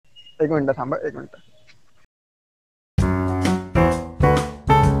एक मिनिट थांबा, एक मिनिट.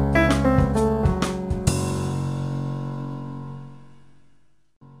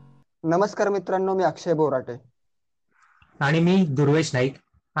 नमस्कार मित्रांनो, मी अक्षय बोराटे आणि मी दुर्वेश नाईक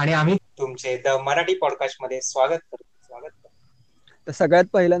आणि आम्ही तुमचे द मराठी पॉडकास्ट मध्ये स्वागत करतो. तर सगळ्यात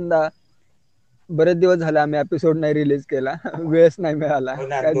पहिल्यांदा बरेच दिवस झाले आम्ही एपिसोड नाही रिलीज केला. वेळच नाही मिळाला.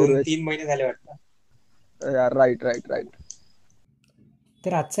 काय दुर्वेश? 2-3 महिने झाले वाटतं. यार, राईट.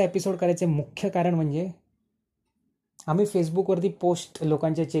 तर आजचा एपिसोड करायचे मुख्य कारण म्हणजे आम्ही फेसबुकवरती पोस्ट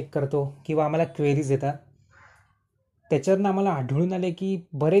लोकांचे चेक करतो किंवा आम्हाला क्वेरीज येतात. त्याच्यावरनं आम्हाला आढळून आले की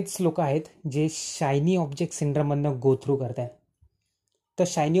बरेच लोक आहेत जे शायनी ऑब्जेक्ट सिंड्रममधनं गो थ्रू करत आहेत. तर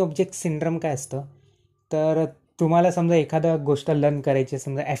शायनी ऑब्जेक्ट सिंड्रम काय असतं, तर तुम्हाला समजा एखादा गोष्ट लर्न करायची,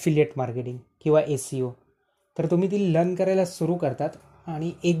 समजा ॲफिलिएट मार्केटिंग किंवा SEO, तर तुम्ही ती लर्न करायला सुरू करतात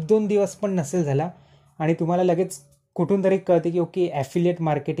आणि 1-2 दिवस पण नसेल झाला आणि तुम्हाला लगेच कुठून तरी कळते की ओके ॲफिलिएट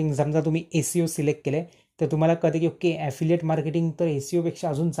मार्केटिंग, समजा तुम्ही SEO सिलेक्ट केलं तर तुम्हाला कळते की ओके ॲफिलिएट मार्केटिंग तर SEOपेक्षा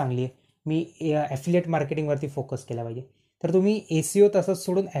अजून चांगली आहे, मी ॲफिलिएट मार्केटिंगवरती फोकस केला पाहिजे. तर तुम्ही SEO तसंच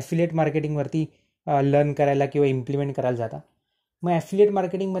सोडून ॲफिलिएट मार्केटिंगवरती लर्न करायला किंवा इम्प्लिमेंट करायला जाता. मग ॲफिलिएट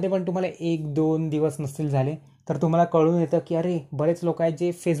मार्केटिंगमध्ये पण तुम्हाला 1-2 दिवस नसतील झाले तर तुम्हाला कळून येतं की अरे बरेच लोक आहेत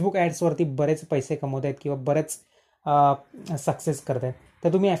जे फेसबुक ॲड्सवरती बरेच पैसे कमवत आहेत किंवा बरेच सक्सेस करत आहेत.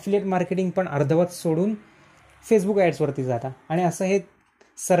 तर तुम्ही ॲफिलिएट मार्केटिंग पण अर्धवट सोडून फेसबुक ॲड्सवरती जाता आणि असं हे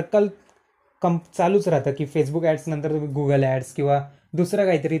सर्कल चालूच राहतं की फेसबुक ॲड्स नंतर तुम्ही गुगल ॲड्स किंवा दुसरं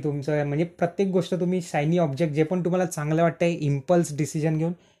काहीतरी तुमचं, म्हणजे प्रत्येक गोष्ट तुम्ही शायनी ऑब्जेक्ट जे पण तुम्हाला चांगलं वाटतं आहे इम्पल्स डिसिजन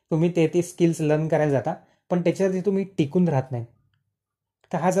घेऊन तुम्ही ते स्किल्स लर्न करायला जाता, पण त्याच्यावरती तुम्ही टिकून राहत नाही.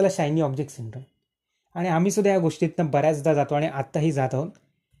 तर हा झाला शायनी ऑब्जेक्ट सिंड्रोम. आणि आम्ही सुद्धा या गोष्टीतनं बऱ्याचदा जातो आणि आत्ताही जात आहोत.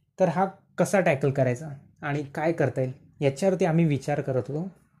 तर हा कसा टॅकल करायचा आणि काय करता येईल याच्यावरती आम्ही विचार करत होतो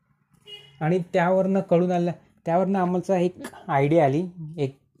आणि त्यावरनं आम्हाला एक आयडिया आली,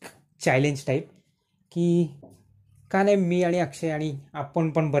 एक चॅलेंज टाईप, की का नाही मी आणि अक्षय आणि आपण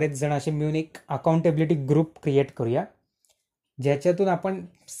पण बरेच जण असे मिळून एक अकाउंटेबिलिटी ग्रुप क्रिएट करूया, ज्याच्यातून आपण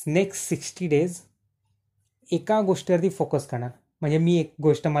नेक्स्ट 60 डेज एका गोष्टीवरती फोकस करणार. म्हणजे मी एक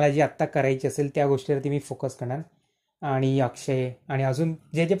गोष्ट मला जी आत्ता करायची असेल त्या गोष्टीवरती मी फोकस करणार आणि अक्षय आणि अजून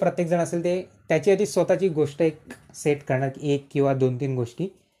जे जे प्रत्येक जण असेल ते त्याची स्वतःची गोष्ट एक सेट करणार, एक किंवा 2-3 गोष्टी,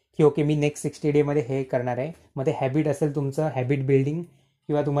 की ओके मी नेक्स्ट 60 डेमध्ये हे करणार आहे. मग ते हॅबिट असेल तुमचं, हॅबिट बिल्डिंग,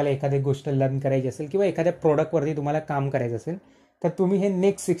 किंवा तुम्हाला एखादी गोष्ट लर्न करायची असेल किंवा एखाद्या प्रोडक्टवरती तुम्हाला काम करायचं असेल, तर तुम्ही हे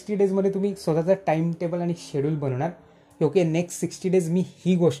नेक्स्ट 60 डेजमध्ये तुम्ही स्वतःचा टाईम टेबल आणि शेड्यूल बनवणार की ओके नेक्स्ट 60 डेज मी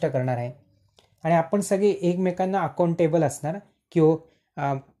ही गोष्ट करणार आहे. आणि आपण सगळे एकमेकांना अकाउंटेबल असणार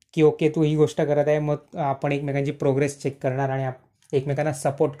की ओके तू ही गोष्ट करत आहे, मग आपण एकमेकांची प्रोग्रेस चेक करणार आणि एकमेकांना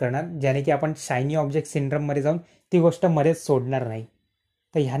सपोर्ट करणार, ज्याने की आपण शायनी ऑब्जेक्ट सिंड्रममध्ये जाऊन ती गोष्ट मध्येच सोडणार नाही.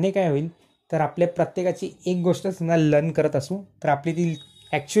 तर ह्याने काय होईल, तर आपल्या प्रत्येकाची एक गोष्ट समजा लर्न करत असू तर आपली ती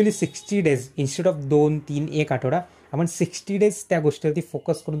ॲक्च्युली 60 डेज इन्स्टेड ऑफ 2-3 एक आठवडा आपण 60 डेज त्या गोष्टीवरती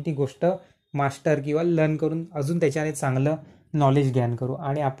फोकस करून ती गोष्ट मास्टर किंवा लर्न करून अजून त्याच्याने चांगलं नॉलेज गेन करू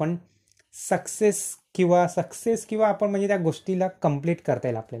आणि आपण सक्सेस किंवा आपण म्हणजे त्या गोष्टीला कंप्लीट करता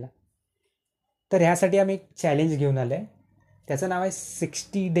येईल आपल्याला. तर ह्यासाठी आम्ही एक चॅलेंज घेऊन आलो आहे, त्याचं नाव आहे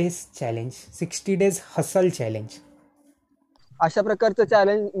 60 days challenge, 60 days hustle challenge. अशा प्रकारचं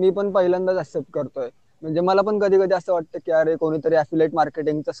चॅलेंज मी पण पहिल्यांदाच ऍक्सेप्ट करतोय. म्हणजे मला पण कधी कधी असं वाटतं की अरे कोणीतरी ॲफिलिएट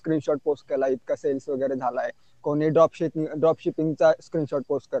मार्केटिंगचा स्क्रीनशॉट पोस्ट केला, इतका सेल्स वगैरे झालाय, कोणी ड्रॉपशिपिंगचा स्क्रीनशॉट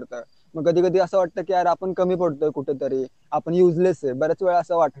पोस्ट करतं. मग कधी कधी असं वाटतं की यार आपण कमी पडतोय कुठेतरी, आपण युजलेस आहे, बऱ्याच वेळा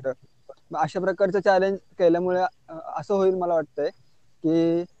असं वाटतं. अशा प्रकारचं चॅलेंज केल्यामुळे असं होईल मला वाटतंय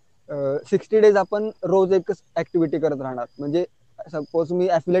की 60 डेज आपण रोज एकच ऍक्टिव्हिटी करत राहणार. म्हणजे सपोज मी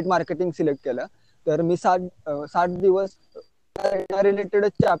ॲफिलिएट मार्केटिंग सिलेक्ट केलं तर मी 60 दिवस रिलेटेड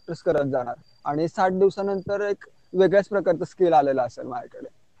चॅप्टर्स करत जाणार आणि 60 दिवसानंतर एक वेगळ्याच प्रकारचं स्किल आलेलं असेल माझ्याकडे.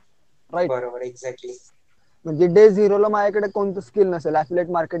 राईट, बरोबर, एक्झॅक्टली. म्हणजे डे 0ला माझ्याकडे कोणतं स्किल नसेल, ॲफिलिएट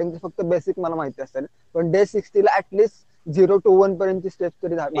मार्केटिंगचं फक्त बेसिक मला माहिती असेल, पण डे 60ला ऍटलीस्ट 0 to 1 पर्यंतची स्टेप्स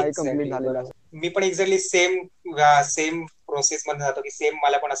तरी माझी कम्प्लीट झालेली असेल. मी पण एक्झॅक्टली सेम प्रोसेस मध्ये जातो की सेम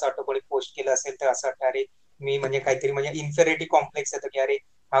मला पण असं वाटतं कोणी पोस्ट केलं असेल तर असं वाटतं अरे मी म्हणजे काहीतरी म्हणजे इन्फेरिटी कॉम्प्लेक्स येतं की अरे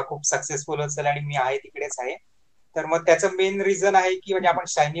हा खूप सक्सेसफुल असेल आणि मी आहे तिकडेच आहे. तर मग त्याचं मेन रिझन आहे की म्हणजे आपण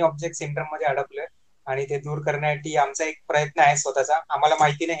शायनी ऑब्जेक्ट सिंड्रोम मध्ये अडकलोय आणि ते दूर करण्यासाठी आमचा एक प्रयत्न आहे स्वतःचा. आम्हाला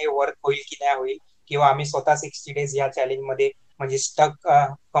माहिती नाही हे वर्क होईल की नाही होईल किंवा आम्ही स्वतः 60 डेज या चॅलेंज मध्ये म्हणजे स्टक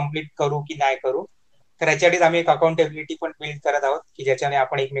कम्प्लीट करू की नाही करू. तर याच्यासाठी आम्ही एक अकाउंटेबिलिटी पण बिल्ड करत आहोत की ज्याच्याने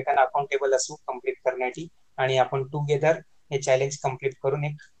आपण एकमेकांना अकाउंटेबल असू कम्प्लीट करण्यासाठी आणि आपण टुगेदर हे चॅलेंज कम्प्लीट करून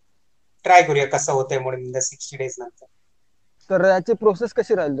एक ट्राय करूया कसं होतंय म्हणून 60 डेज नंतर. तर याची प्रोसेस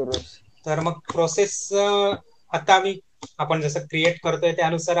कशी राहील दररोज? तर मग प्रोसेस आता आपण जसं क्रिएट करतोय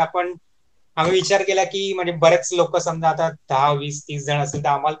त्यानुसार आपण आम्ही विचार केला की म्हणजे बरेच लोक समजा आता 10, 20, 30 जण असेल तर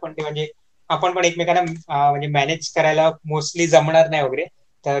आम्हाला पण ते म्हणजे आपण पण एकमेकांना म्हणजे मॅनेज करायला मोस्टली जमणार नाही वगैरे.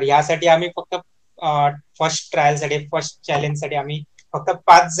 तर यासाठी आम्ही फक्त फर्स्ट ट्रायलसाठी फर्स्ट चॅलेंजसाठी आम्ही फक्त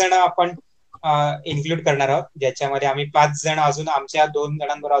 5 जण आपण इन्क्लूड करणार आहोत, ज्याच्यामध्ये आम्ही 5 जण अजून आमच्या 2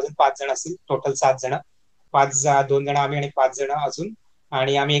 जणांबरोबर अजून 5 जण असतील, टोटल 7 जण. 2 जण आम्ही आणि 5 जण अजून,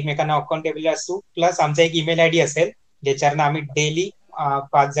 आणि आम्ही एकमेकांना अकाउंटेबल असू. प्लस आमचा एक ईमेल आयडी असेल ज्याच्यावरनं आम्ही डेली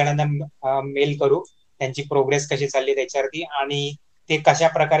 5 जणांना मेल करू त्यांची प्रोग्रेस कशी चालली त्याच्यावरती, आणि ते कशा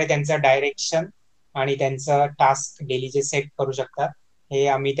प्रकारे त्यांचं डायरेक्शन आणि त्यांचं टास्क डेलीचे सेट करू शकतात हे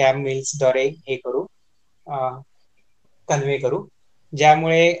आम्ही त्या मेल्सद्वारे हे करू, कन्वे करू,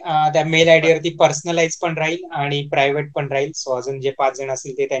 ज्यामुळे त्या मेल आयडीवरती पर्सनलाइज पण राहील आणि प्रायव्हेट पण राहील. सो अजून जे 5 जण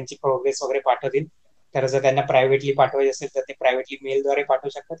असतील ते त्यांची प्रोग्रेस वगैरे पाठवतील. तर जर त्यांना प्रायव्हेटली पाठवायचे असेल तर ते प्रायव्हेटली मेलद्वारे पाठवू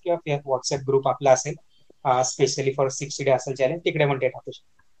शकतात, किंवा व्हॉट्सअप ग्रुप आपला असेल स्पेशली फॉर 60 डे असेल चॅलेंज, तिकडे पण ते टाकू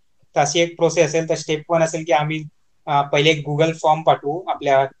शकतात. तर अशी एक प्रोसेस असेल. तर स्टेप 1 असेल की आम्ही पहिले एक गुगल फॉर्म पाठवू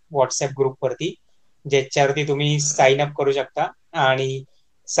आपल्या व्हॉट्सअप ग्रुपवरती, ज्याच्यावरती तुम्ही साइन अप करू शकता, आणि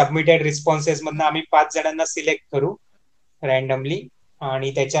सबमिटेड रिस्पॉन्सेस मधनं आम्ही 5 जणांना सिलेक्ट करू रॅन्डमली,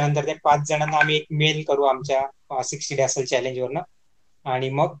 आणि त्याच्यानंतर ते 5 जणांना आम्ही एक मेल करू आमच्या 60 डे असेल चॅलेंजवरनं. आणि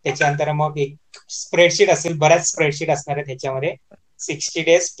मग त्याच्यानंतर मग एक स्प्रेडशीट असेल, बऱ्याच स्प्रेडशीट असणार आहे त्याच्यामध्ये, 60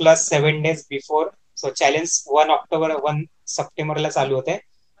 days plus 7 days before. So challenge 1 सप्टेंबरला चालू होते,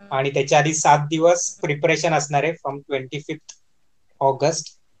 आणि त्याच्या आधी 7 दिवस प्रिपरेशन असणार आहे फ्रॉम 25 ऑगस्ट.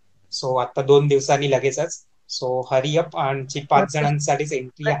 सो आता 2 दिवसांनी लगेचच. सो हरी अप, आमची 5 जणांसाठीच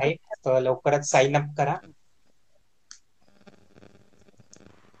एंट्री आहे, तर लवकरच साइन अप करा.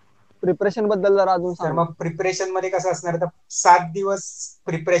 प्रिपरेशन बद्दल जरा अजून तर सांगा. मग प्रिपरेशन मध्ये कसं असणार, तर 7 दिवस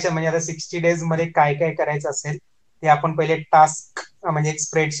प्रिपरेशन म्हणजे आता 60 डेज मध्ये काय काय करायचं असेल ते आपण पहिले टास्क म्हणजे एक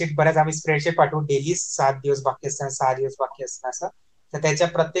स्प्रेडशीट, बऱ्याच आम्ही स्प्रेडशीट पाठवू डेली, 7 दिवस बाकी असताना 6 दिवस बाकी असताना असं. तर त्याच्या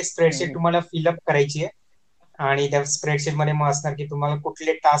प्रत्येक स्प्रेडशीट तुम्हाला फिलअप करायची आहे, आणि त्या स्प्रेडशीट मध्ये मग असणार की तुम्हाला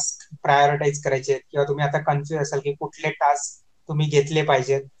कुठले टास्क प्रायोरिटाईज करायचे, किंवा तुम्ही आता कन्फ्युज असाल की कुठले टास्क तुम्ही घेतले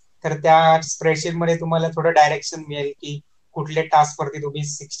पाहिजेत. तर त्या स्प्रेडशीट मध्ये तुम्हाला थोडं डायरेक्शन मिळेल की कुठल्या टास्क वरती तुम्ही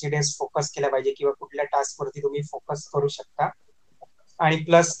 60 डेज फोकस केला पाहिजे, किंवा कुठल्या टास्क वरती तुम्ही फोकस करू शकता. आणि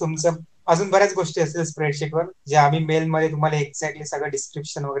प्लस तुमचं अजून बऱ्याच गोष्टी असतील स्प्रेडशीटवर, जे आम्ही मेलमध्ये तुम्हाला एक्झॅक्टली सगळं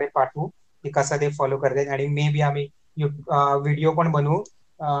डिस्क्रिप्शन वगैरे पाठवू की कसं ते फॉलो करते, आणि मे बी आम्ही व्हिडिओ पण बनवू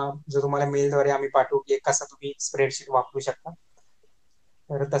जो तुम्हाला मेलद्वारे आम्ही पाठवू की कसं तुम्ही स्प्रेडशीट वापरू शकता.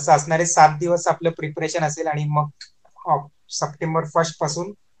 तर तसं असणारे 7 दिवस आपलं प्रिपरेशन असेल, आणि मग सप्टेंबर 1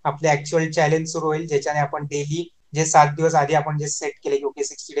 पासून आपले ऍक्च्युअल चॅलेंज सुरू होईल, ज्याच्याने आपण डेली जे 7 दिवस आधी आपण जे सेट केले की ओके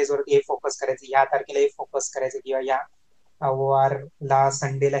 60 डेज वरती हे फोकस करायचं, या तारखेला हे फोकस करायचं, किंवा या वारला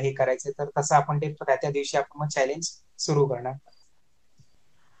संडेला हे करायचं, तर तसं आपण ते त्या दिवशी आपण मग चॅलेंज सुरू करणार.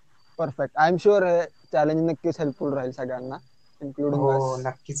 परफेक्ट. आय एम शुअर हे चॅलेंज नक्कीच हेल्पफुल राहील सगळ्यांना, इन्क्लुडिंग अस. हो,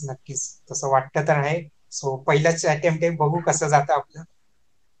 नक्कीच नक्कीच तसं वाटतं तर आहे. सो पहिलाच अटेम्प्ट आहे, बघू कसं जातं आपलं.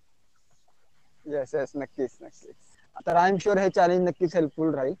 येस येस, नक्कीच नक्कीच. तर आय एम शुअर हे चॅलेंज नक्कीच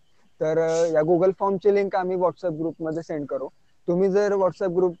हेल्पफुल राहील. तर या गुगल फॉर्मची लिंक आम्ही व्हॉट्सअप ग्रुपमध्ये सेंड करू. तुम्ही जर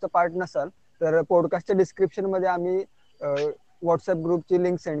व्हॉट्सअप ग्रुपचा पार्ट नसाल तर पॉडकास्टच्या डिस्क्रिप्शन मध्ये आम्ही व्हॉट्सअप ग्रुपची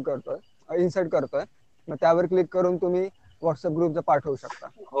लिंक सेंड करतोय, इन्सर्ट करतोय. मग त्यावर क्लिक करून तुम्ही व्हॉट्सअप ग्रुपचा पार्ट होऊ शकता.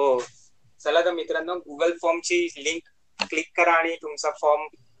 हो, चला तर मित्रांनो, गुगल फॉर्मची लिंक क्लिक करा आणि तुमचा फॉर्म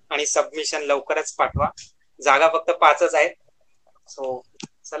आणि सबमिशन लवकरच पाठवा. जागा फक्त 5च आहेत. सो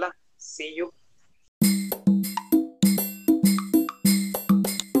चला, सी यू.